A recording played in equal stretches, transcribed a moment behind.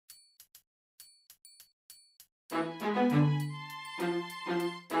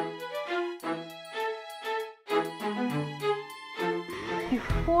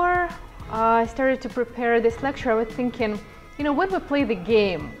I started to prepare this lecture, I was thinking, you know, when we play the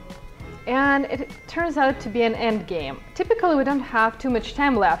game, and it turns out to be an end game. Typically, we don't have too much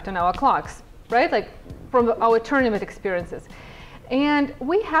time left on our clocks, right? Like from our tournament experiences. And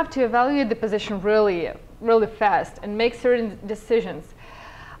we have to evaluate the position really, really fast and make certain decisions.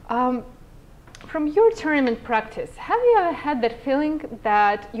 From your tournament practice, have you ever had that feeling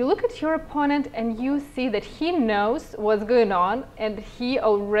that you look at your opponent and you see that he knows what's going on and he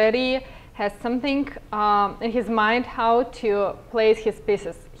already has something in his mind how to place his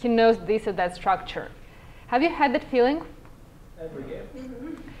pieces? He knows this or that structure. Have you had that feeling? Every game.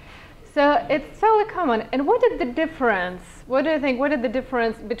 Mm-hmm. So it's totally common. And what is the difference? What do you think? What is the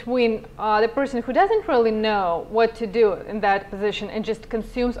difference between the person who doesn't really know what to do in that position and just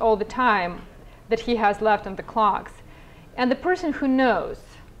consumes all the time that he has left on the clocks, and the person who knows,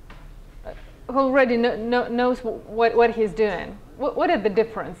 who already knows what he's doing? What is the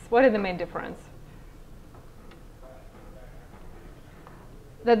difference? What is the main difference?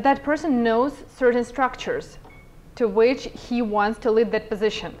 That person knows certain structures to which he wants to lead that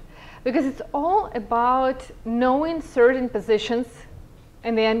position. Because it's all about knowing certain positions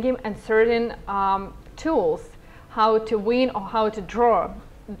in the endgame and certain tools, how to win or how to draw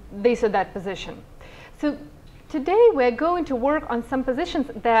this or that position. So today we're going to work on some positions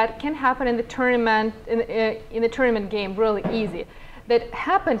that can happen in the tournament, in the tournament game really easy, that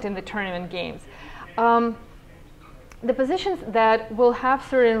happened in the tournament games. The positions that will have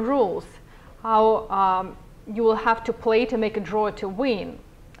certain rules, how you will have to play to make a draw to win.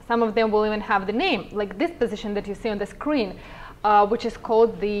 Some of them will even have the name, like this position that you see on the screen, which is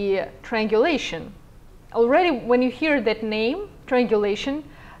called the triangulation. Already when you hear that name, triangulation,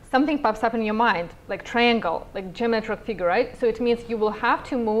 something pops up in your mind, like triangle, like geometric figure, right? So it means you will have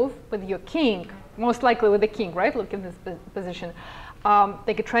to move with your king, most likely with the king, right? Look at this position,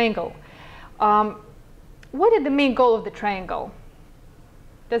 like a triangle. What is the main goal of the triangle?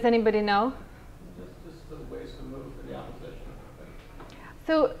 Does anybody know? Just the ways to move for the opposition.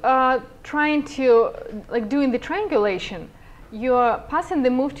 So trying to, like doing the triangulation, you're passing the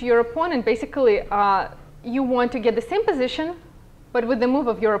move to your opponent. Basically, you want to get the same position, but with the move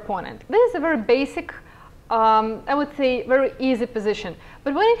of your opponent. This is a very basic, I would say, very easy position.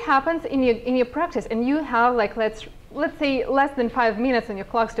 But when it happens in your practice, and you have like let's say less than 5 minutes on your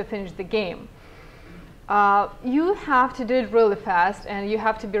clocks to finish the game, you have to do it really fast, and you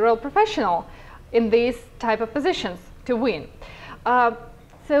have to be real professional in these type of positions to win.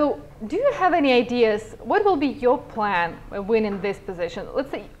 So do you have any ideas? What will be your plan when winning this position?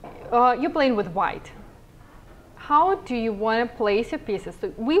 Let's say you're playing with white. How do you want to place your pieces?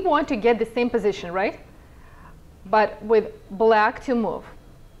 So we want to get the same position, right? But with black to move.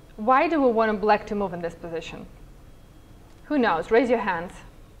 Why do we want black to move in this position? Who knows? Raise your hands.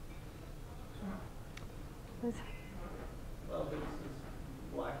 Well, this is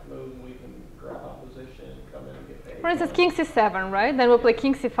black move, and we can grab opposition, come in and get paid. For instance, king c7, right? Then we'll play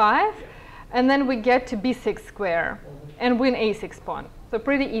king c5, yeah. And then we get to b6 square and win a6 pawn. So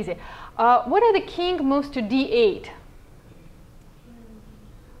pretty easy. What are the king moves to d8?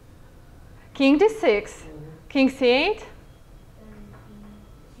 King d6, king c8,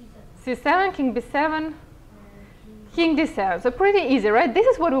 c7, king b7, king d7. So pretty easy, right? This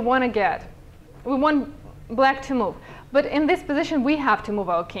is what we want to get. We want black to move. But in this position, we have to move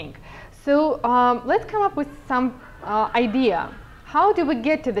our king. So let's come up with some idea. How do we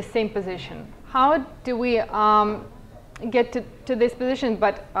get to the same position? How do we get to this position,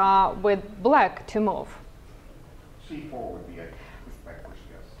 but with black to move? C4 would be a respectful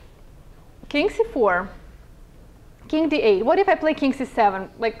guess. King c4, king d8. What if I play king c7?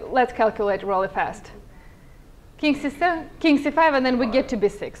 Like, let's calculate really fast. King c7, king c5, and then we get to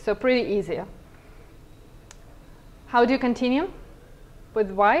b6. So pretty easy. How do you continue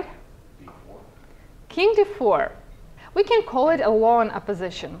with white? D4. King d4. We can call it a long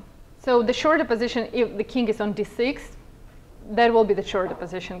opposition. So the short opposition, if the king is on d6, that will be the short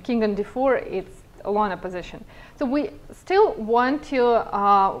opposition. King on d4, it's a long opposition. So we still want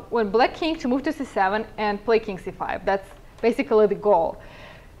to, when black king to move to c7 and play king c5. That's basically the goal.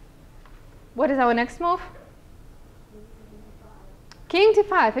 What is our next move? King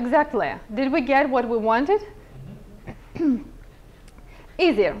d5, exactly. Did we get what we wanted?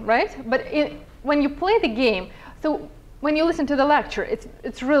 Easier, right? But when you play the game, so when you listen to the lecture,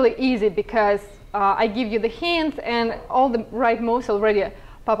 it's really easy because I give you the hints and all the right moves already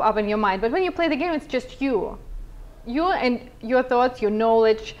pop up in your mind. But when you play the game, it's just you and your thoughts, your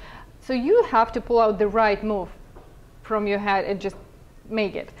knowledge. So you have to pull out the right move from your head and just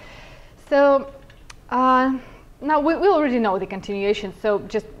make it. So now we already know the continuation, so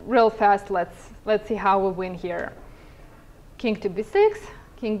just real fast, let's see how we win here. King to b6,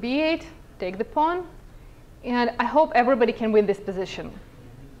 king b8, take the pawn, and I hope everybody can win this position.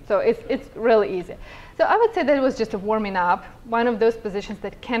 So it's really easy. So I would say that it was just a warming up, one of those positions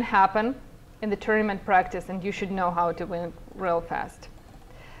that can happen in the tournament practice, and you should know how to win real fast.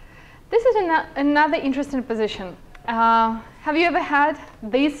 This is another interesting position. Have you ever had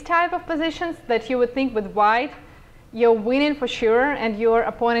these type of positions that you would think with white, you're winning for sure and your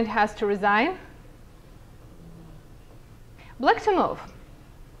opponent has to resign? Black to move.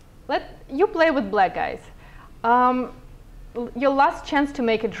 You play with black, guys. Your last chance to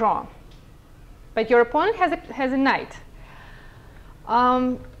make a draw. But your opponent has a knight.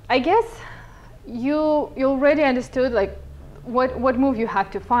 I guess you already understood like what move you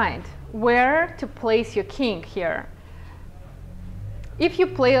have to find, where to place your king here. If you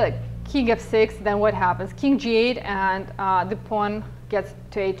play like king f6, then what happens? King g8 and the pawn gets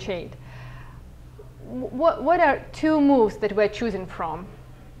to h8. What are two moves that we're choosing from?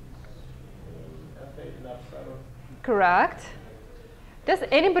 F8 and F7. Correct. Does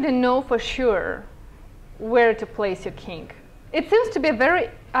anybody know for sure where to place your king? It seems to be a very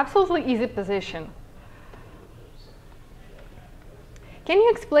absolutely easy position. Can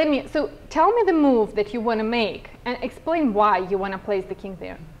you explain me? So tell me the move that you want to make and explain why you want to place the king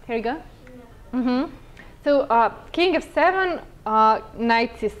there. Here you go. Mm-hmm. So king f7,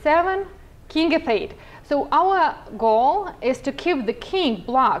 knight c7, king f8. So our goal is to keep the king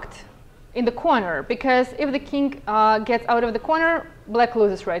blocked in the corner, because if the king gets out of the corner, black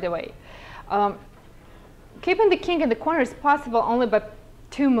loses right away. Keeping the king in the corner is possible only by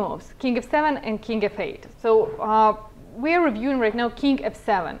two moves, king f7 and king f8. So we're reviewing right now king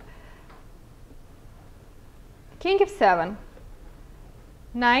f7. King f7,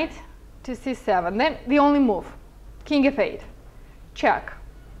 knight to c7, then the only move, king f8, check.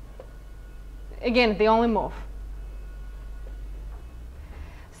 Again, the only move.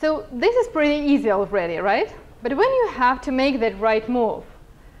 So this is pretty easy already, right? But when you have to make that right move,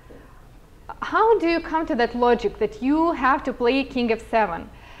 how do you come to that logic that you have to play king f7?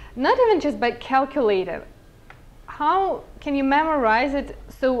 Not even just by calculating. How can you memorize it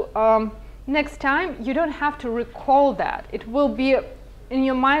so next time you don't have to recall that? It will be in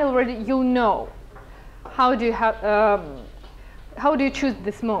your mind already, you'll know. How do you choose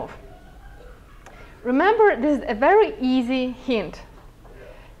this move? Remember, this is a very easy hint.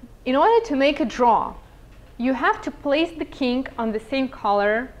 In order to make a draw, you have to place the king on the same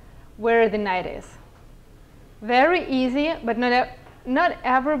color where the knight is. Very easy, but not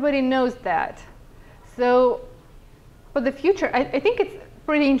everybody knows that. So for the future, I think it's a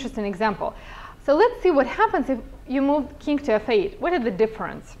pretty interesting example. So let's see what happens if you move king to f8. What is the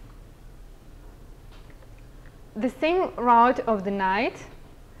difference? The same route of the knight.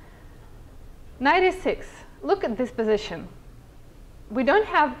 Knight e6. Look at this position. We don't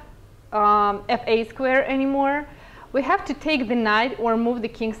have f8 square anymore. We have to take the knight or move the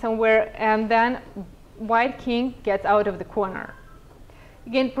king somewhere, and then white king gets out of the corner.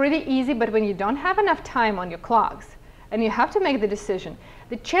 Again, pretty easy, but when you don't have enough time on your clocks and you have to make the decision,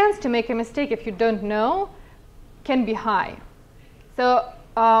 the chance to make a mistake if you don't know can be high. So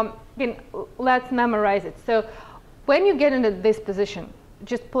again, let's memorize it. So when you get into this position,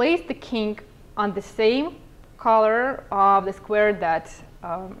 just place the king on the same color of the square that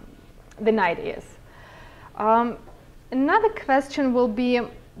the knight is. Another question will be,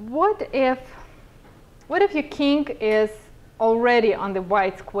 what if your king is already on the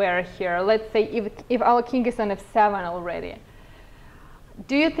white square here? Let's say if our king is on f7 already.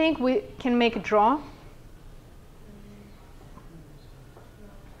 Do you think we can make a draw?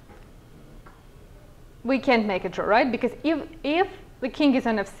 We can't make a draw, right? Because if the king is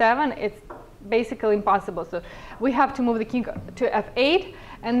on f7, it's basically impossible. So we have to move the king to f8,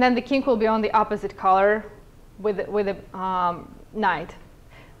 and then the king will be on the opposite color with the knight.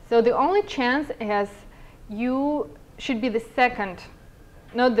 So the only chance is you should be the second,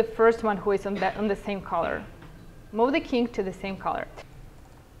 not the first one who is on the same color. Move the king to the same color.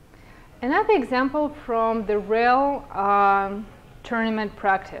 Another example from the real tournament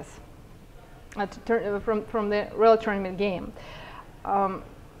practice, from the real tournament game.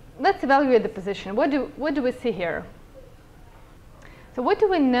 Let's evaluate the position. What do we see here? So what do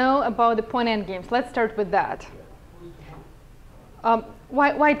we know about the pawn endgames? Let's start with that.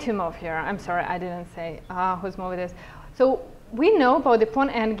 Why to move here? I'm sorry, I didn't say whose move it is. So we know about the pawn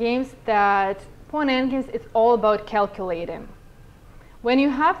endgames that pawn endgames is all about calculating. When you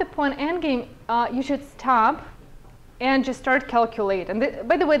have the pawn endgame, you should stop and just start calculating.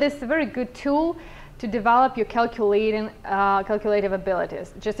 By the way, this is a very good tool to develop your calculative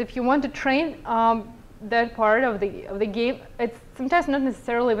abilities. Just if you want to train that part of the game, it's sometimes not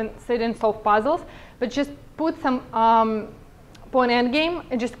necessarily even sit and solve puzzles, but just put some pawn endgame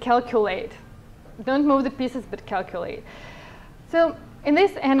and just calculate. Don't move the pieces, but calculate. So in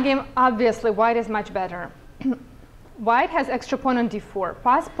this endgame, obviously white is much better. White has extra pawn on d4.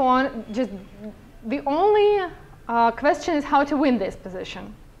 Pass pawn, just the only question is how to win this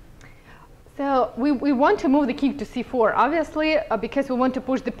position. So we want to move the king to c4, obviously, because we want to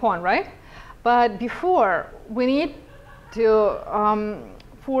push the pawn, right? But before, we need to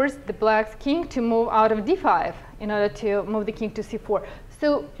force the black's king to move out of d5 in order to move the king to c4.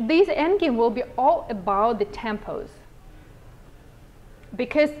 So this endgame will be all about the tempos,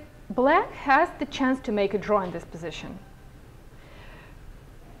 because black has the chance to make a draw in this position.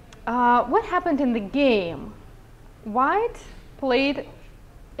 What happened in the game? White played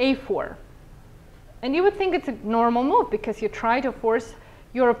a4. And you would think it's a normal move because you try to force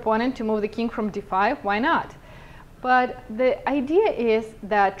your opponent to move the king from d5. Why not? But the idea is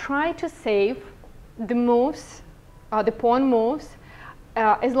that try to save the moves, the pawn moves,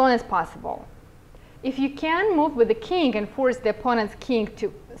 as long as possible. If you can move with the king and force the opponent's king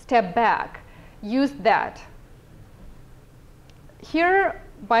to step back, use that. Here,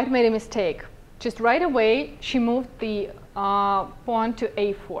 white made a mistake. Just right away, she moved the pawn to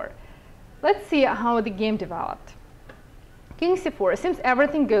a4. Let's see how the game developed. King c4, seems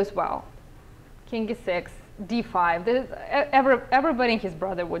everything goes well. King e6, d5. Everybody and his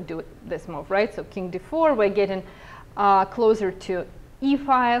brother would do this move, right? So king d4, we're getting closer to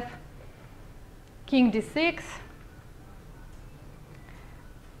e5. King d6.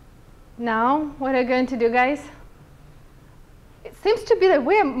 Now, what are we going to do, guys? It seems to be that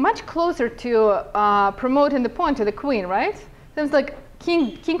we're much closer to promoting the pawn to the queen, right? Seems like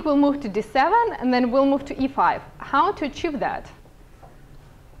king will move to d7, and then we'll move to e5. How to achieve that?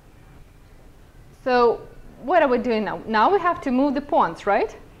 So what are we doing now? Now we have to move the pawns,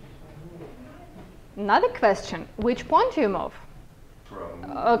 right? Another question, which pawn do you move?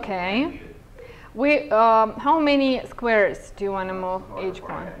 Okay. How many squares do you want to move each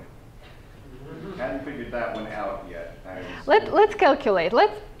pawn? Hadn't figured that one out yet. Let's calculate.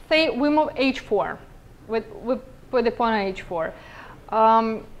 Let's say we move h4. We put the pawn on h4.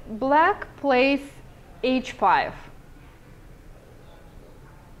 Black plays h5.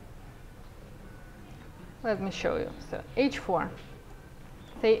 Let me show you. So h4.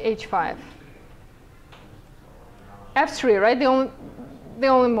 Say h5. f3, right? The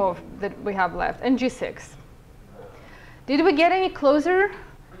only move that we have left. And g6. Did we get any closer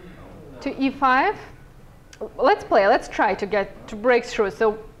to e5? Let's play. Let's try to break through.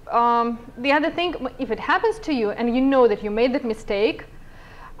 So the other thing, if it happens to you and you know that you made that mistake,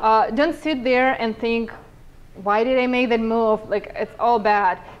 don't sit there and think, why did I make that move? Like, it's all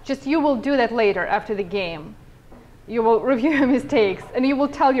bad. Just you will do that later after the game. You will review your mistakes and you will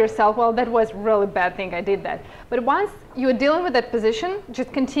tell yourself, well, that was a really bad thing, I did that. But once you're dealing with that position,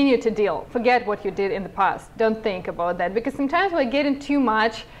 just continue to deal. Forget what you did in the past. Don't think about that, because sometimes we're getting too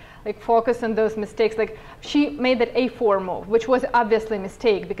much focus on those mistakes. Like, she made that a4 move, which was obviously a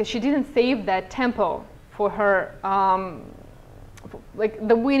mistake because she didn't save that tempo for her, like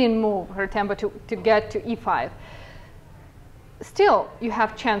the winning move, her tempo to get to e5. Still, you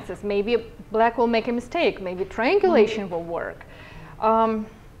have chances. Maybe black will make a mistake. Maybe triangulation will work.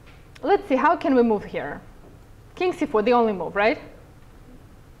 Let's see, how can we move here? King c4, the only move, right?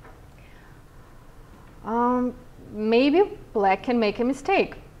 Maybe black can make a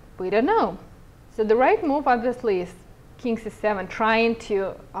mistake. We don't know. So the right move, obviously, is king c7, trying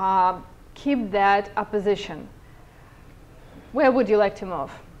to keep that opposition. Where would you like to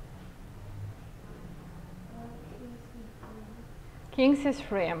move? King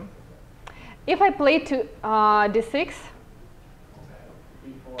c3. If I play to d6,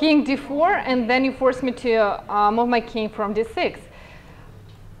 king d4, and then you force me to move my king from d6.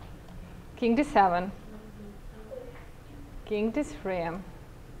 King d7. King d3.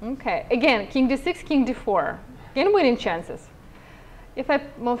 Okay, again, king d6, king d4. Again, winning chances. If I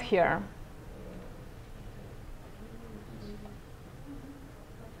move here,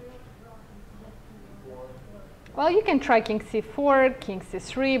 well, you can try king c4, king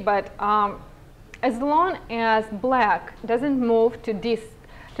c3, but as long as black doesn't move to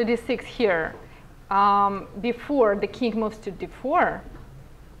d6 here before the king moves to d4,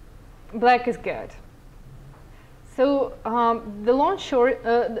 black is good. So the long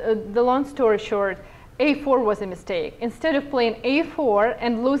story short, a4 was a mistake. Instead of playing a4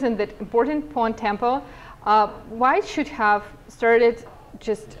 and losing that important pawn tempo, white should have started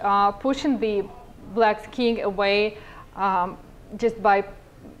just pushing the black's king away just by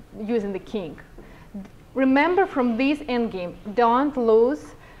using the king. Remember from this endgame, don't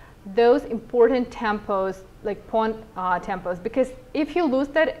lose those important tempos, like pawn tempos, because if you lose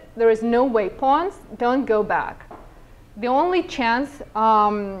that, there is no way. Pawns don't go back. The only chance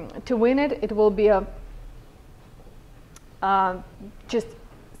to win it, it will be a just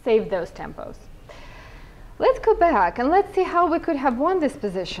save those tempos. Let's go back and let's see how we could have won this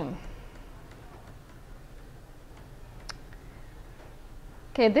position.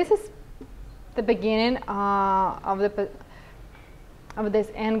 Okay, this is the beginning of this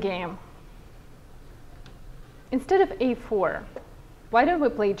endgame. Instead of a4, why don't we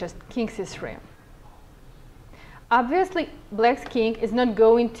play just king c3? Obviously, black's king is not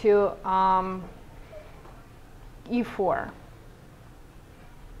going to e4,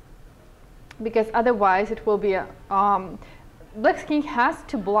 because otherwise it will be a, black's king has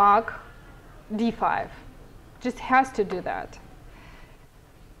to block d5, just has to do that.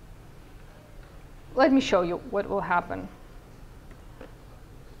 Let me show you what will happen.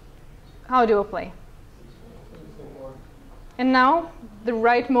 How do we play? And now the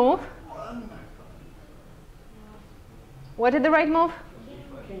right move. What is the right move?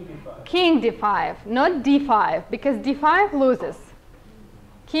 King d5. King d5, not d5, because d5 loses.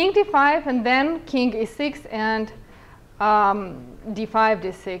 King d5 and then king e6 and d5,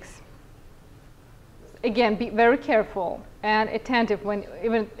 d6. Again, be very careful and attentive when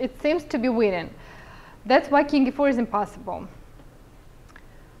even it seems to be winning. That's why king e4 is impossible.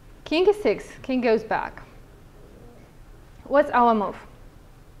 King e6, king goes back. What's our move?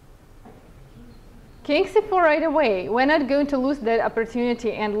 King c4 right away. We're not going to lose that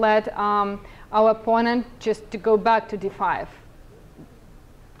opportunity and let our opponent just to go back to d5.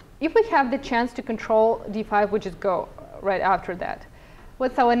 If we have the chance to control d5, we just go right after that.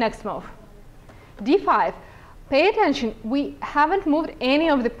 What's our next move? d5. Pay attention, we haven't moved any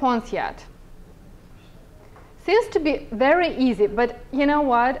of the pawns yet. Seems to be very easy, but you know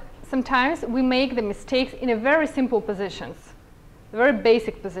what? Sometimes we make the mistakes in a very simple positions, very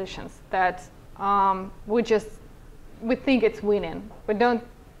basic positions that we think it's winning, but don't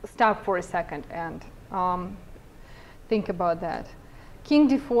stop for a second and think about that. King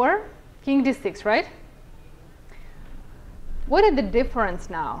d4, king d6, right? What is the difference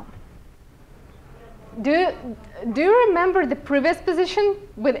now? Do you remember the previous position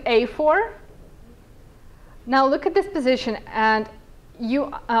with a4? Now look at this position, and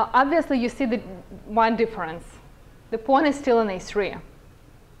you obviously you see the one difference. The pawn is still in a3.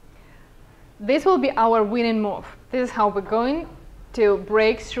 This will be our winning move. This is how we're going to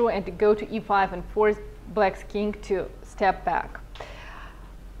break through and to go to e5 and force black's king to step back.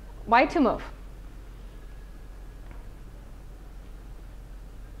 Why to move?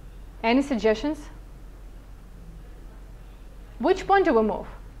 Any suggestions? Which pawn do we move?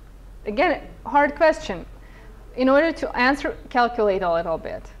 Again, hard question. In order to answer, calculate a little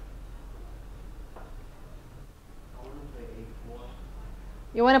bit.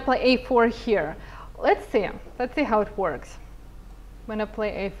 You want to play a4 here. Let's see how it works. I'm going to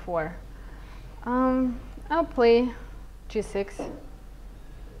play a4. I'll play g6.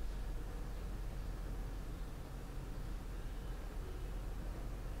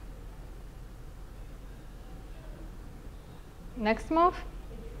 Next move,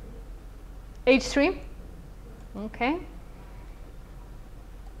 h3. Okay.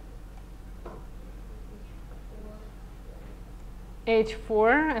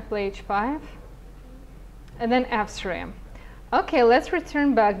 h4, I play h5, and then f3. Okay, let's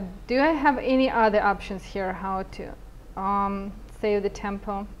return back. Do I have any other options here how to save the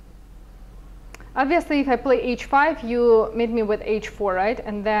tempo? Obviously, if I play h5, you meet me with h4, right?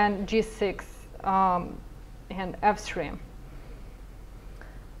 And then g6 and f3.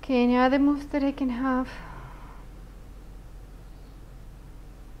 Okay, any other moves that I can have?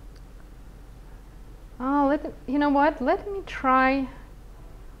 Oh, you know what? Let me try.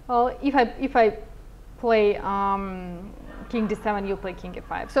 Well, if I play king d7, you play king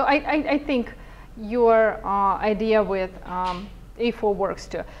e5. So I think your idea with a4 works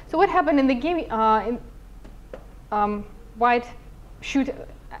too. So what happened in the game? White shoot.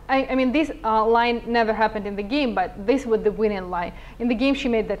 I mean, this line never happened in the game, but this was the winning line. In the game, she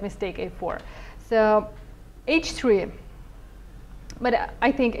made that mistake, a4. So h3, but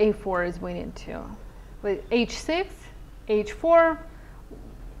I think a4 is winning too. With h6, h4,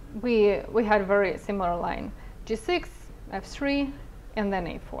 we had a very similar line. g6, f3, and then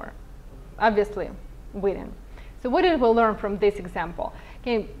a4. Obviously, winning. So what did we learn from this example?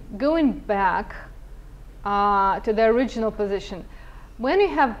 Okay, going back to the original position. when you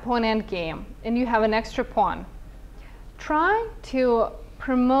have pawn endgame and you have an extra pawn, try to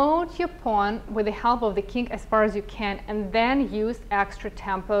promote your pawn with the help of the king as far as you can, and then use extra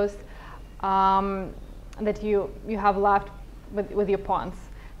tempos that you have left with your pawns.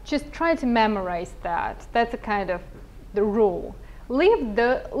 Just try to memorize that. That's a kind of the rule. Leave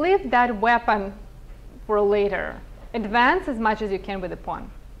that weapon for later. Advance as much as you can with the pawn.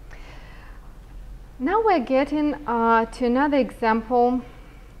 Now we're getting to another example.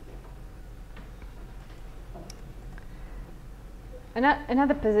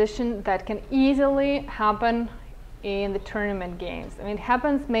 Another position that can easily happen in the tournament games. I mean, it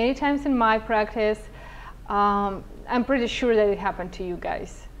happens many times in my practice. I'm pretty sure that it happened to you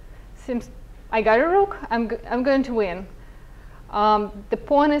guys. Since I got a rook, I'm going to win. The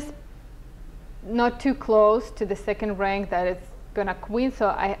pawn is not too close to the second rank that it's gonna queen, so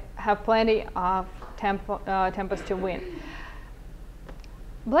I have plenty of tempos to win.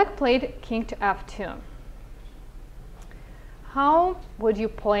 Black played king to f2. How would you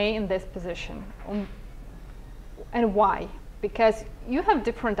play in this position? And why? Because you have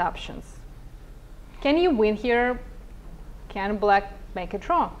different options. Can you win here? Can black make a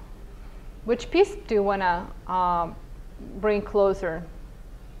draw? Which piece do you want to bring closer?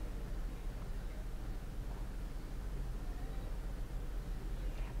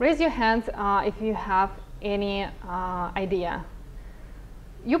 Raise your hands if you have any idea.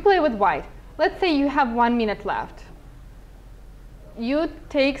 You play with white. Let's say you have 1 minute left. You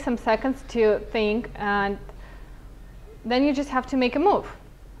take some seconds to think, and then you just have to make a move.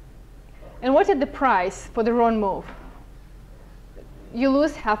 And what is the price for the wrong move? You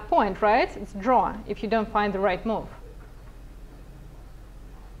lose half point, right? It's draw if you don't find the right move.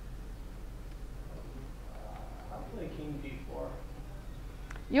 I'll play king d4.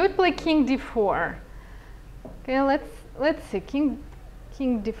 You would play king d4. Okay, let's see. King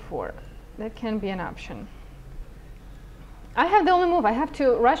d4. That can be an option. I have the only move. I have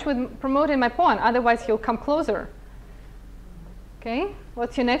to rush with promoting my pawn, otherwise he'll come closer. Okay,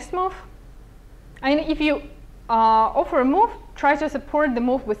 what's your next move? And if you offer a move, try to support the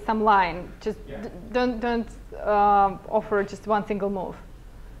move with some line. Just don't offer just one single move.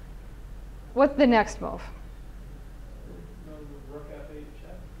 What's the next move? Rook f8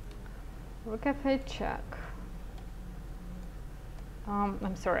 check. Rook f8 check.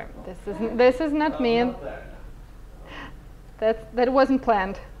 I'm sorry. This is not me. Not that. That wasn't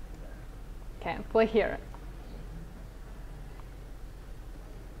planned. Okay, play here.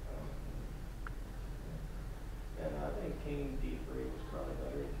 And I think king d3 was probably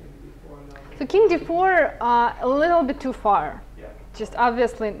better than king d4. So king d4, a little bit too far. Yeah. Just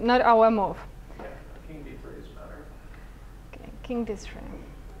obviously not our move. Yeah, king d3 is better. Okay, king d3.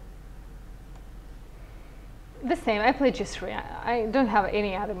 The same. I play g3. I don't have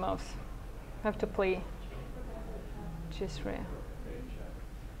any other moves. I have to play g3.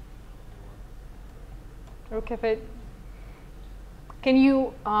 Rook f8. Can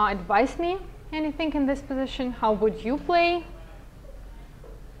you advise me anything in this position? How would you play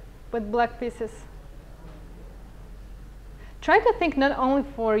with black pieces? Try to think not only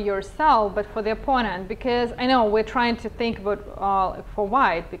for yourself, but for the opponent, because I know we're trying to think about for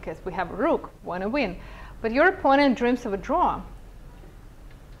white, because we have a rook, want to win. But your opponent dreams of a draw.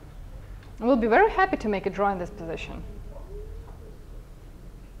 We'll be very happy to make a draw in this position.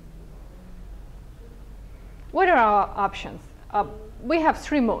 What are our options? We have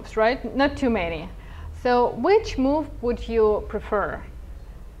 3 moves, right? Not too many. So which move would you prefer?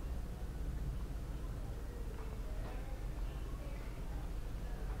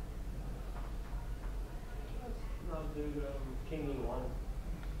 I'll do king e1.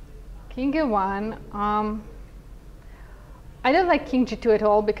 King e1. I don't like king g2 at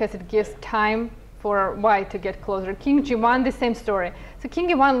all because it gives time for white to get closer. King g1, the same story. So king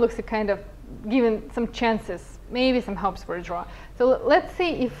e1 looks a kind of giving some chances, maybe some hopes for a draw. So let's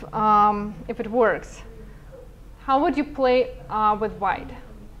see if it works. How would you play with white?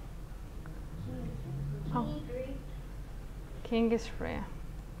 Oh. King is free.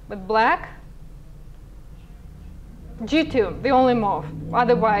 With black? g2, the only move.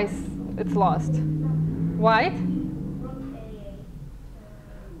 Otherwise, it's lost. White?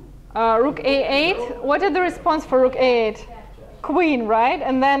 Rook a8. What is the response for rook a8? Queen, right?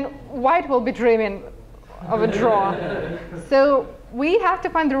 And then white will be dreaming of a draw. So we have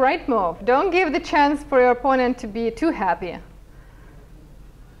to find the right move. Don't give the chance for your opponent to be too happy.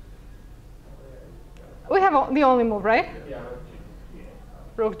 We have the only move, right? Yeah.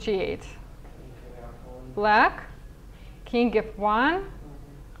 Rook g8. Black. King f1.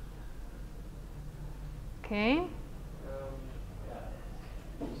 Okay.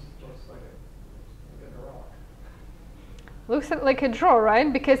 Looks like a draw,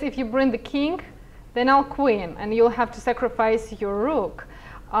 right? Because if you bring the king, then I'll queen, and you'll have to sacrifice your rook.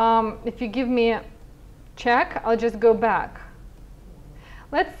 If you give me a check, I'll just go back.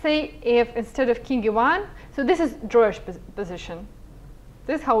 Let's say if instead of king e1, so this is drawish position.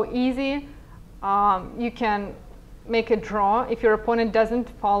 This is how easy you can make a draw if your opponent doesn't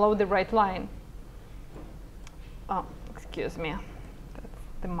follow the right line. Oh, excuse me, that's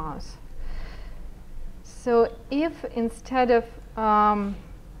the mouse. So if instead of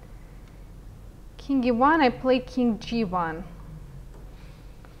king e1, I play king g1,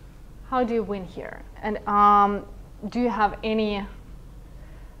 how do you win here? And do you have any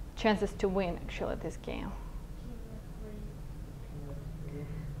chances to win actually this game?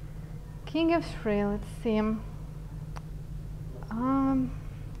 King f3, let's see.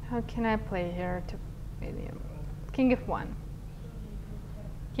 How can I play here to king f1,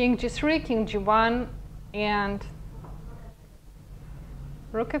 king g3, king g1, and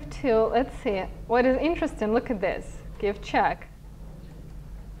rook f2. Let's see. What is interesting, look at this. Give check.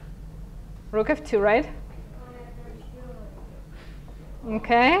 Rook f2, right?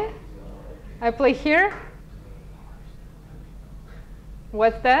 Okay. I play here.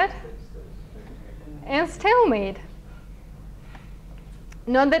 What's that? And stalemate.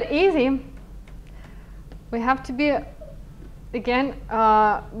 Not that easy. We have to be, again,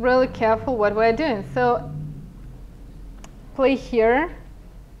 really careful what we're doing. So play here.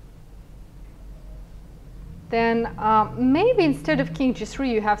 Then maybe instead of king g3,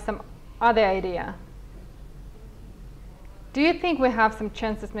 you have some other idea. Do you think we have some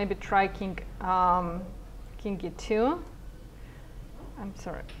chances maybe try king e2? I'm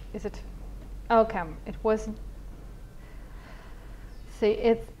sorry, is it? Okay, it wasn't. See,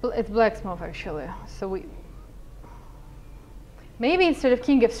 it's black's move actually. So we maybe instead of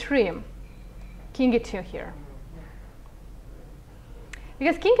king f3, king e2 here.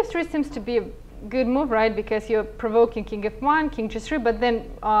 Because king f3 seems to be a good move, right? Because you're provoking king f1, king g3, but then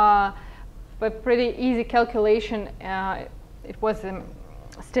by pretty easy calculation, it was a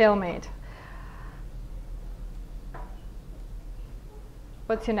stalemate.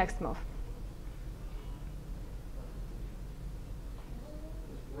 What's your next move?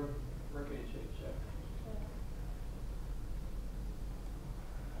 Rook a check.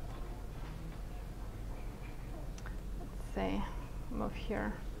 Let's say move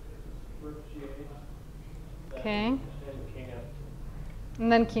here. Rook g8. Okay. And king f2.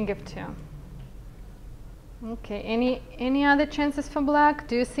 And then king f2. Okay. Any other chances for black?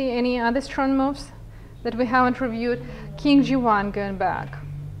 Do you see any other strong moves that we haven't reviewed? King g1 going back.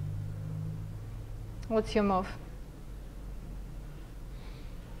 What's your move?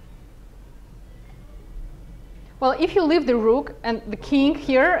 Well, if you leave the rook and the king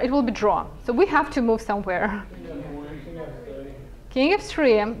here, it will be draw. So we have to move somewhere. King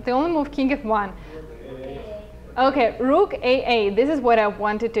f3, the only move king f1. Okay, rook a8. This is what I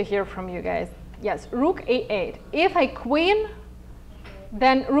wanted to hear from you guys. Yes, rook a8. If I queen,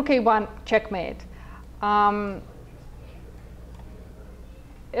 then rook a1 checkmate.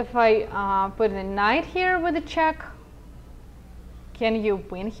 If I put a knight here with a check, can you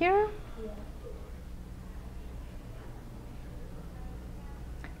win here?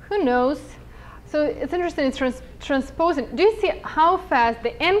 Who knows? So it's interesting, it's transposing. Do you see how fast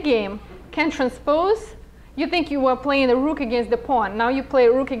the endgame can transpose? You think you were playing the rook against the pawn. Now you play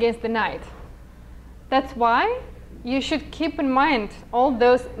rook against the knight. That's why you should keep in mind all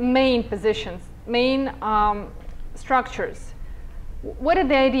those main positions, main structures. What is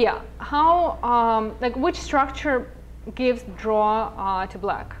the idea? How, like which structure gives draw to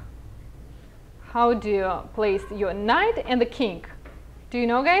black? How do you place your knight and the king? Do you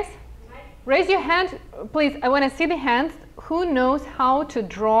know, guys? Raise your hand, please. I want to see the hands. Who knows how to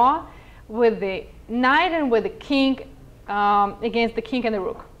draw with the knight and with the king against the king and the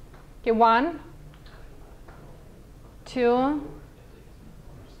rook? Okay, 1, 2.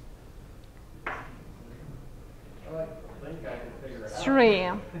 Three.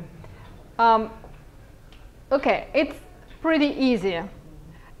 Okay, it's pretty easy.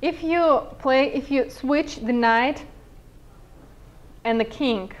 If you switch the knight and the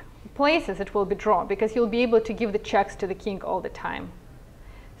king places, it will be draw because you'll be able to give the checks to the king all the time.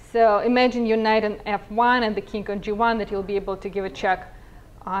 So imagine your knight on f1 and the king on g1, that you'll be able to give a check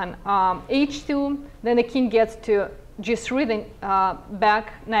on h2. Then the king gets to g3, then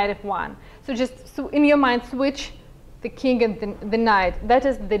back knight f1. So just in your mind, switch the king and the knight. That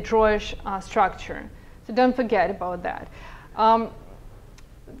is the drawish structure. So don't forget about that.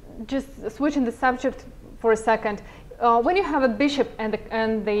 Just switching the subject for a second. When you have a bishop and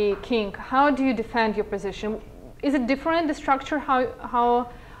the king, how do you defend your position? is it different, the structure, how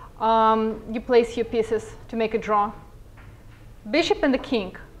you place your pieces to make a draw? Bishop and the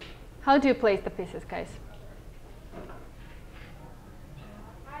king. How do you place the pieces, guys?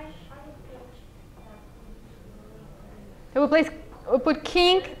 So we put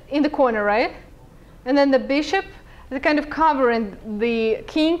king in the corner, right? And then the bishop is kind of covering the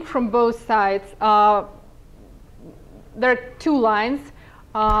king from both sides. There are two lines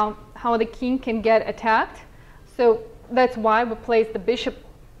how the king can get attacked. So that's why we place the bishop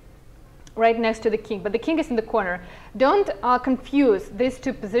right next to the king. But the king is in the corner. Don't confuse these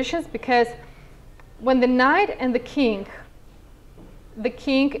two positions, because when the knight and the king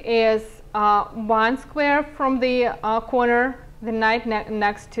is one square from the corner, the knight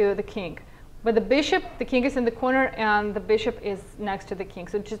next to the king. But the bishop, the king is in the corner and the bishop is next to the king.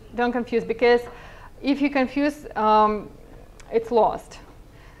 So just don't confuse, because if you confuse, it's lost.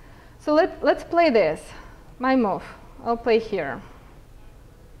 So let's play this. My move. I'll play here.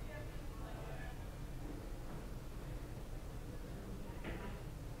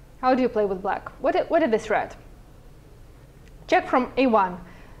 How do you play with black? What is this red? Check from A1.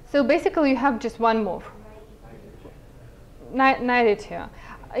 So basically you have just one move. Knight E2.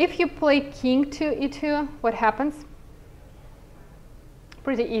 If you play king to E2, what happens?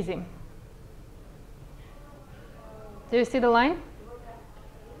 Pretty easy. Do you see the line?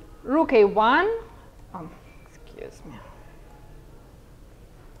 Rook A1. Excuse me.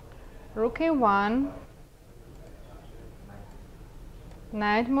 Rook A1.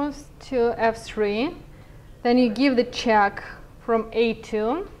 Knight moves to F3. Then you give the check from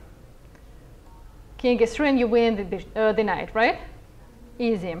A2. King S3, and you win the knight, right?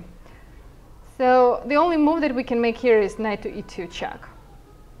 Easy. So the only move that we can make here is knight to E2 check.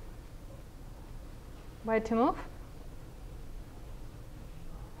 White to move.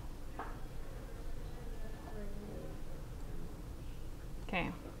 Okay.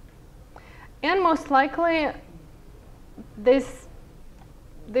 And most likely, this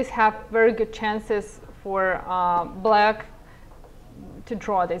have very good chances for black to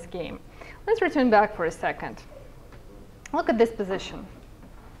draw this game. Let's return back for a second. Look at this position.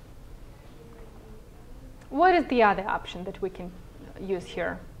 What is the other option that we can use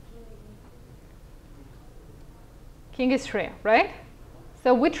here? King is3, right?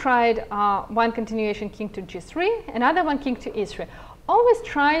 So we tried one continuation king to G3, another one king to E3. Always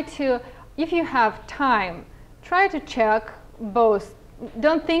try to, if you have time, try to check both.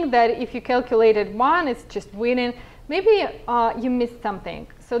 Don't think that if you calculated one, it's just winning. Maybe you missed something.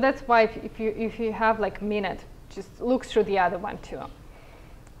 So that's why if you have like a minute, just look through the other one too,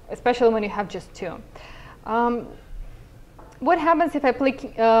 especially when you have just two. What happens if I play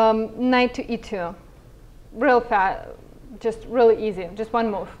knight to E2? Real fast, just really easy, just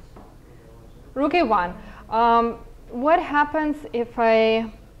one move. Rook A1. What happens if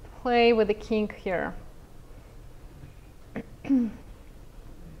I play with the king here?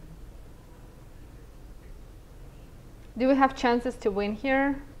 Do we have chances to win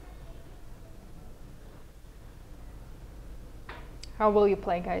here? How will you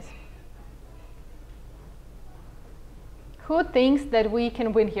play, guys? Who thinks that we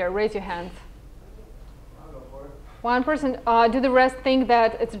can win here? Raise your hands. I'll go for it. One person. Do the rest think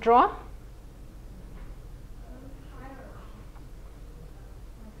that it's a draw?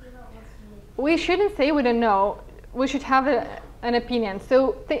 We shouldn't say we don't know. We should have an opinion.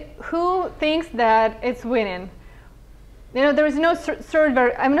 So who thinks that it's winning? You know, there is no third.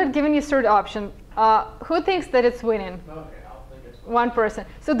 I'm not giving you third option. Who thinks that it's winning? Okay, I'll think it's winning. One person.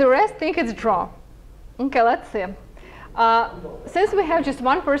 So the rest think it's draw. Okay, let's see. Since we have just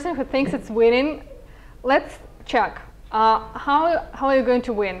one person who thinks it's winning, let's check. How are you going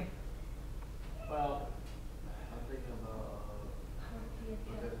to win? Well, I'm thinking about with a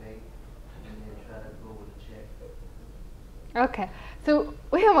eight and then try to go with a check. Okay, so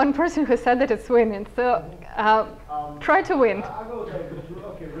we have one person who said that it's winning. So try to win. I'll go with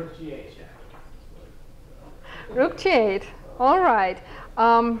okay, Rook G8 check. Rook G8. All right.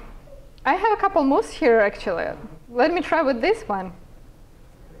 I have a couple moves here actually. Let me try with this one.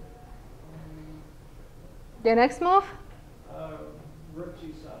 The next move? Rook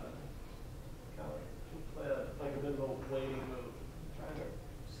G7. Kind of play like a little waiting move, trying to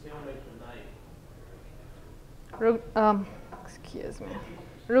stalemate the knight. Rook, excuse me.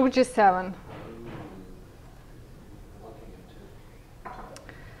 Rook G7.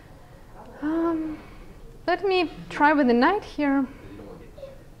 Let me try with the knight here.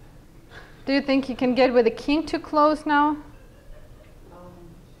 Do you think you can get with the king too close now?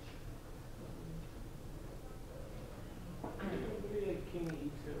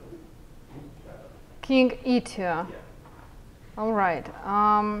 King e2. Yeah. All right.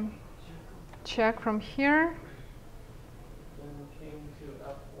 Check from here. Then king to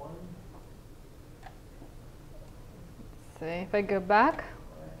f1. Let's see if I go back.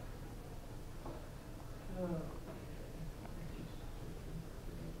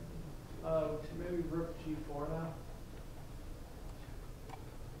 To maybe rook g4 now.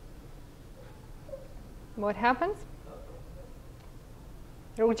 What happens?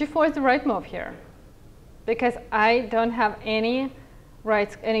 Rook g4 is the right move here, because I don't have any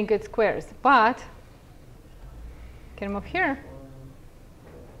good squares. But I can move here.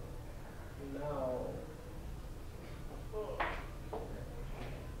 Now.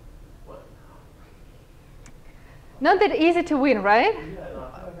 Not that easy to win, right? Yeah,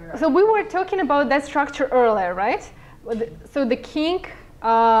 no, So we were talking about that structure earlier, right? So the king,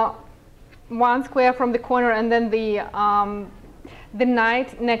 one square from the corner, and then the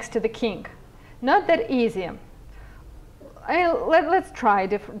knight next to the king. Not that easy. Let's try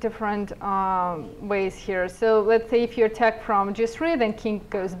different ways here. So let's say if you attack from g3, then king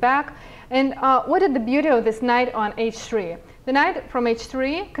goes back. And what is the beauty of this knight on h3? The knight from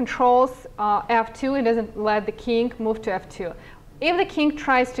h3 controls f2 and doesn't let the king move to f2. If the king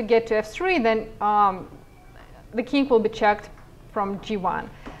tries to get to f3, then the king will be checked from g1.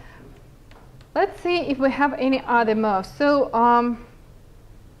 Let's see if we have any other moves. So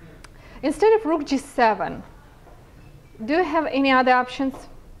instead of rook g7, do you have any other options?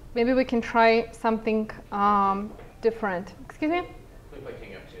 Maybe we can try something different. Excuse me? We play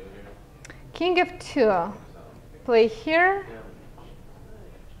king f2 here. King f2. Play here.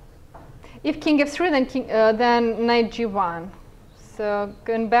 If king f3, then knight g1. So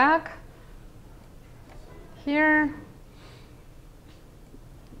going back here.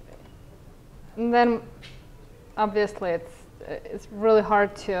 And then obviously it's really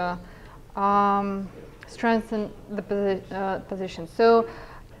hard to strengthen the position. So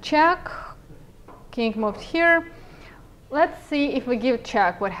check, king moved here. Let's see if we give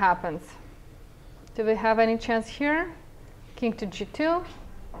check, what happens. Do we have any chance here? King to g2.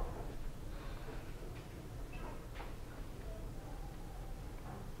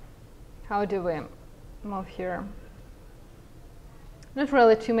 How do we move here? Not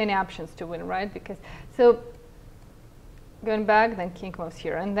really too many options to win, right? Because so going back, then king moves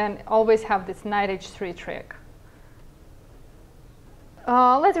here, and then always have this knight h3 trick.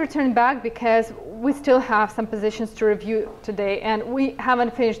 Let's return back because we still have some positions to review today, and we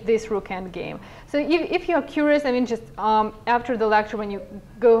haven't finished this rook endgame. So if you're curious, I mean, just after the lecture, when you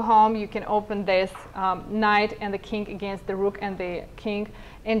go home, you can open this knight and the king against the rook and the king,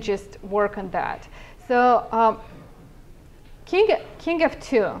 and just work on that. So king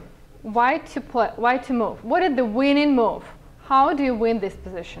f2, why to move? What is the winning move? How do you win this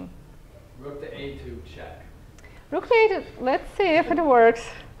position? Rook to a2 check. Rook to a2, let's see if it works.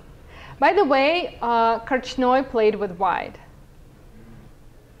 By the way, Korchnoi played with white.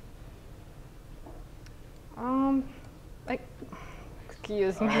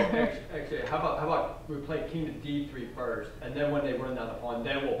 Excuse me. Actually, how about we play king to d3 first, and then when they run down the pawn,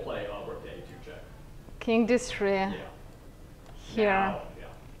 then we'll play rook to a2 check. King d3. Yeah. Here. Now, yeah.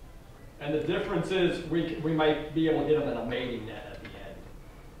 And the difference is we might be able to get them in a mating net at the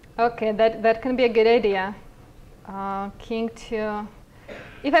end. Okay, that can be a good idea. King to.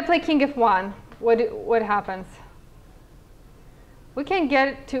 If I play king f1, what happens? We can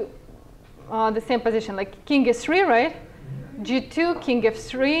get to the same position, like king s3, right? g2, king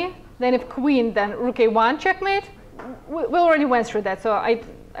f3. Then if queen, then rook a1 checkmate. We already went through that, so I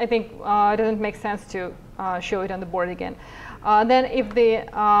think it doesn't make sense to show it on the board again. Then if the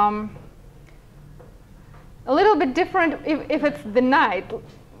a little bit different, if it's the knight,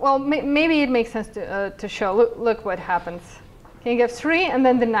 well, maybe it makes sense to show. Look what happens. King f3 and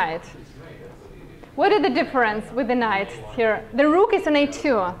then the knight. What is the difference with the knight here? The rook is an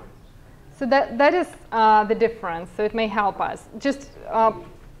a2. So that is the difference. So it may help us. Just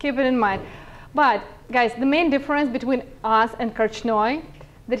keep it in mind. But guys, the main difference between us and Korchnoi,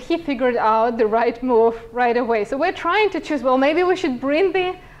 that he figured out the right move right away. So we're trying to choose, well, maybe we should bring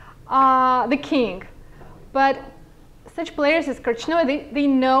the king. But such players as Korchnoi, they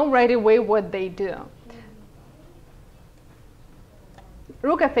know right away what they do.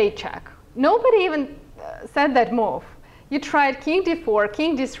 Rook f8 check. Nobody even said that move. You tried king d4,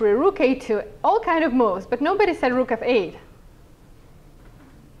 king d3, rook a2, all kind of moves, but nobody said rook f8.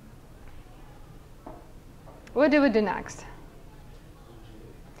 What do we do next?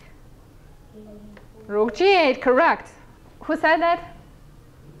 Rook g8, correct. Who said that?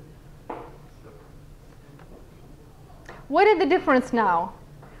 What is the difference now?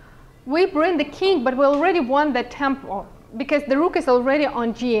 we bring the king, but we already won that tempo because the rook is already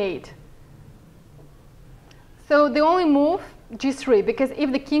on g8. So the only move, g3, because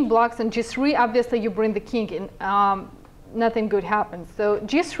if the king blocks on g3, obviously you bring the king in, nothing good happens. So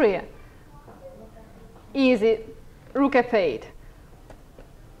g3, easy, rook f8.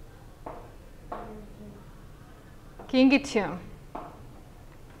 King e2.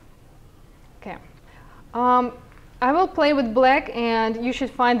 Okay. I will play with black, and you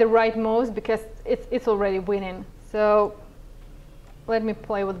should find the right moves because it's already winning. So let me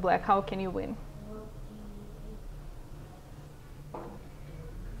play with black. How can you win?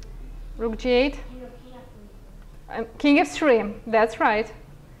 Rook g8. King f3. That's right.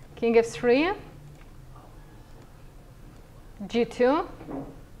 King f3. g2.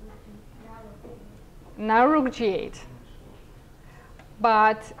 Now rook g8.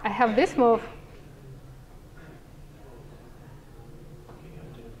 But I have this move.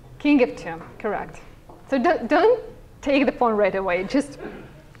 King f2, correct. So don't take the pawn right away. Just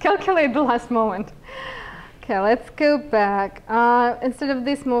calculate the last moment. Okay, let's go back. Instead of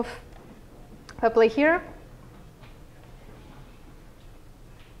this move, I play here.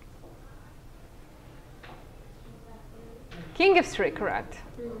 King f3, correct.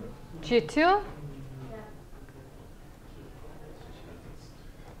 g2.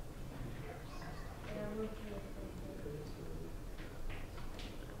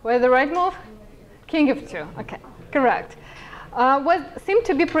 What is the right move? King f2. Okay, correct. What seemed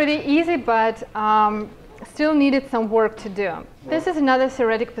to be pretty easy, but still needed some work to do. This is another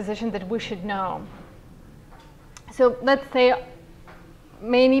theoretic position that we should know. So let's say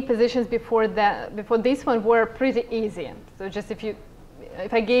many positions before this one were pretty easy. So just if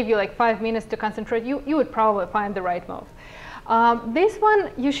I gave you like 5 minutes to concentrate, you would probably find the right move. This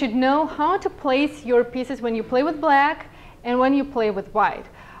one, you should know how to place your pieces when you play with black and when you play with white.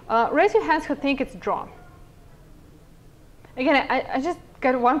 Raise your hands who think it's draw. Again, I just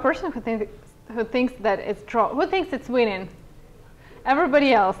got one person who thinks that it's draw. Who thinks it's winning?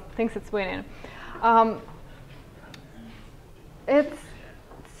 Everybody else thinks it's winning. It's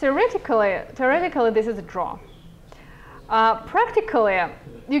theoretically this is a draw. Practically,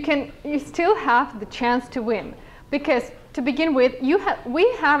 you still have the chance to win because to begin with,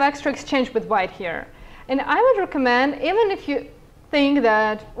 we have extra exchange with white here, and I would recommend, even if you think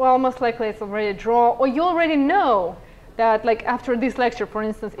that, well, most likely it's already a draw, or you already know that, like after this lecture, for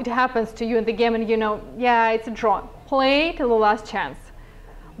instance, it happens to you in the game and you know, yeah, it's a draw. Play till the last chance.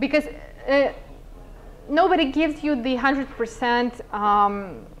 Because nobody gives you the 100%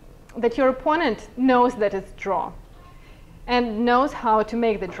 that your opponent knows that it's draw and knows how to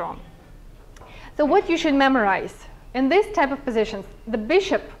make the draw. So what you should memorize, in this type of positions, the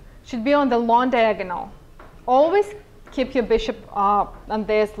bishop should be on the long diagonal. Always keep your bishop on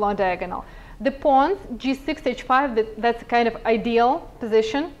this long diagonal. The pawns, g6, h5, that's a kind of ideal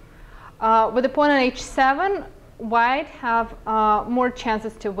position. With the pawn on h7, white have more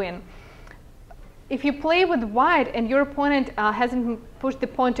chances to win. If you play with white and your opponent hasn't pushed the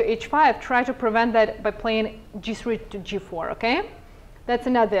pawn to h5, try to prevent that by playing g3 to g4, okay? That's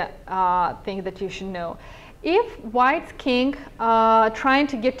another thing that you should know. If white's king trying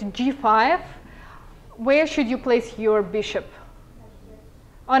to get to g5, where should you place your bishop?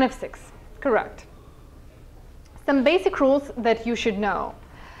 On f6, correct. Some basic rules that you should know.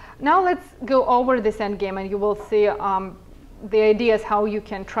 Now let's go over this endgame and you will see the ideas how you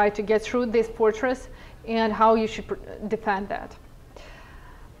can try to get through this fortress and how you should defend that.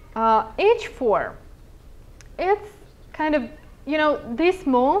 h4, it's kind of, you know, this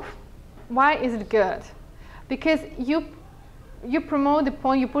move, why is it good? Because you promote the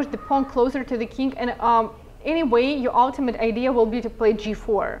pawn, you push the pawn closer to the king, and anyway, your ultimate idea will be to play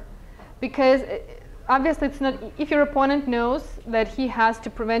g4. Because obviously it's not, if your opponent knows that he has to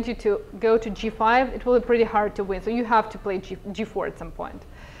prevent you to go to g5, it will be pretty hard to win. So you have to play g4 at some point.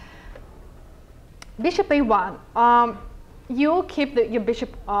 Bishop a1, you keep your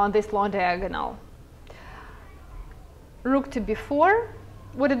bishop on this long diagonal. Rook to b4,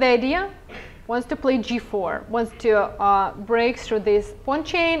 what is the idea? Wants to play g4, wants to break through this pawn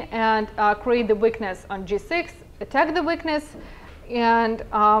chain and create the weakness on g6, attack the weakness, and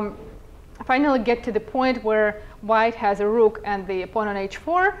finally get to the point where white has a rook and the pawn on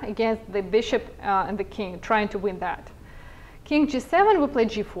h4 against the bishop and the king, trying to win that. King g7, we play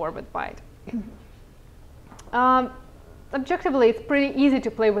g4 with white. Objectively, it's pretty easy to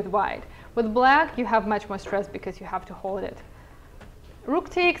play with white. With black, you have much more stress because you have to hold it. Rook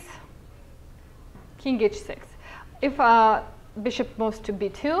takes, king h6. If bishop moves to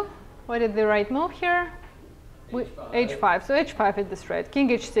b2, what is the right move here? h5. So h5 is the straight. King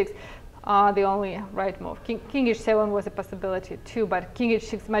h6, the only right move. King h7 was a possibility too, but king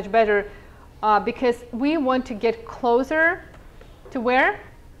h6 is much better because we want to get closer to where?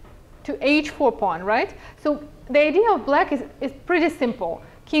 To h4 pawn, right? So the idea of black is pretty simple.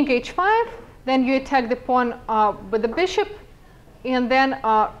 King h5, then you attack the pawn with the bishop, and then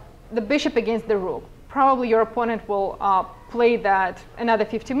the bishop against the rook. Probably your opponent will play that another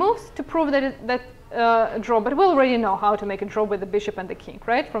 50 moves to prove that draw, but we already know how to make a draw with the bishop and the king,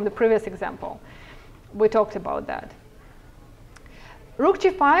 right? From the previous example, we talked about that. Rook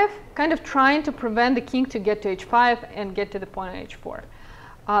g5, kind of trying to prevent the king to get to h5 and get to the pawn on h4.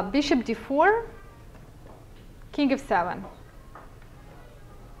 Bishop d4, king f7,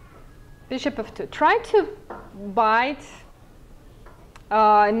 bishop f2. Try to bite,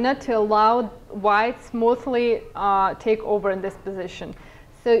 not to allow white smoothly take over in this position.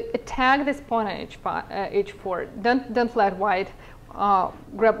 So attack this pawn on h4. Don't let white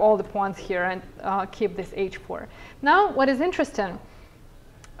grab all the pawns here and keep this h4. Now, what is interesting,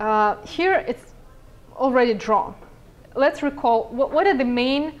 here it's already drawn. Let's recall what are the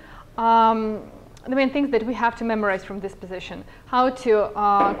main things that we have to memorize from this position. How to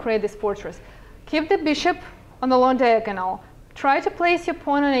create this fortress. Keep the bishop on the long diagonal. Try to place your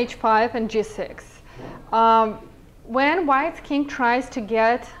pawn on h5 and g6. When white's king tries to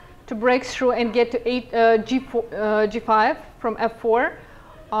break through and get to g5 from f4,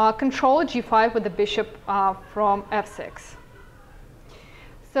 control g5 with the bishop from f6.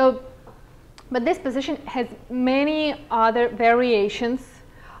 So, but this position has many other variations.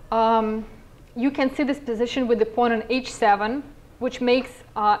 You can see this position with the pawn on h7, which makes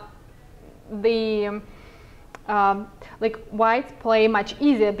like white's play much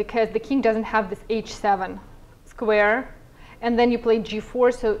easier because the king doesn't have this h7 square, and then you play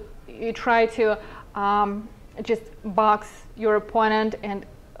g4, so you try to just box your opponent and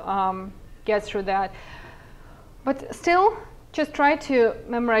get through that. But still, just try to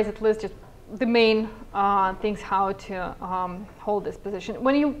memorize at least just the main things how to hold this position.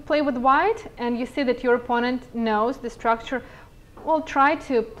 When you play with white and you see that your opponent knows the structure, well, try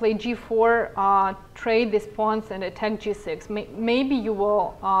to play g4, trade these pawns and attack g6. Maybe you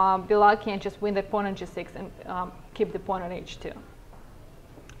will be lucky and just win the pawn on g6 and keep the pawn on h2.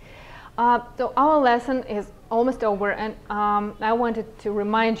 So our lesson is almost over, and I wanted to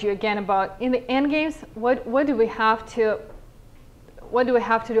remind you again about in the endgames, what do we have to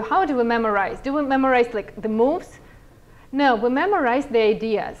do? How do we memorize? Do we memorize like the moves? No, we memorize the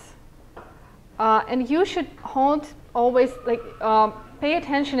ideas. And you should always like pay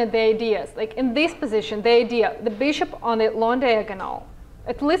attention to the ideas. Like in this position, the idea, the bishop on the long diagonal,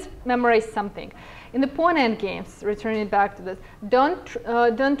 at least memorize something. In the pawn endgames, returning back to this,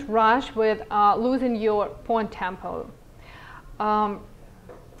 don't rush with losing your pawn tempo.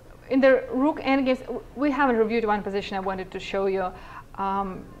 In the rook endgames, we haven't reviewed one position I wanted to show you.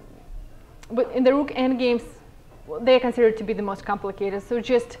 But in the rook endgames, they are considered to be the most complicated. So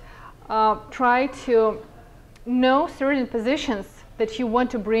just try to know certain positions that you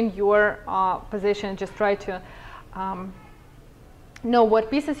want to bring your position. Just try to know what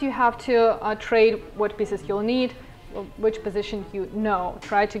pieces you have to trade, what pieces you'll need, which position you know.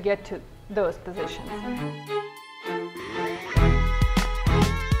 Try to get to those positions.